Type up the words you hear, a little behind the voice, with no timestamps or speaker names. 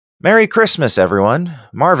Merry Christmas, everyone.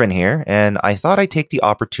 Marvin here, and I thought I'd take the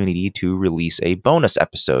opportunity to release a bonus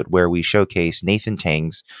episode where we showcase Nathan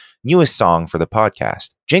Tang's newest song for the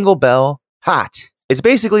podcast, Jingle Bell Hot. It's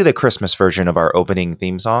basically the Christmas version of our opening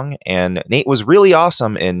theme song, and Nate was really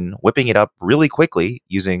awesome in whipping it up really quickly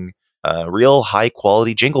using real high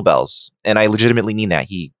quality jingle bells. And I legitimately mean that.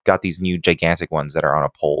 He got these new gigantic ones that are on a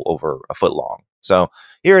pole over a foot long. So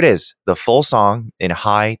here it is, the full song in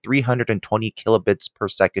high 320 kilobits per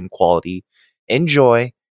second quality.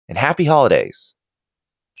 Enjoy and happy holidays.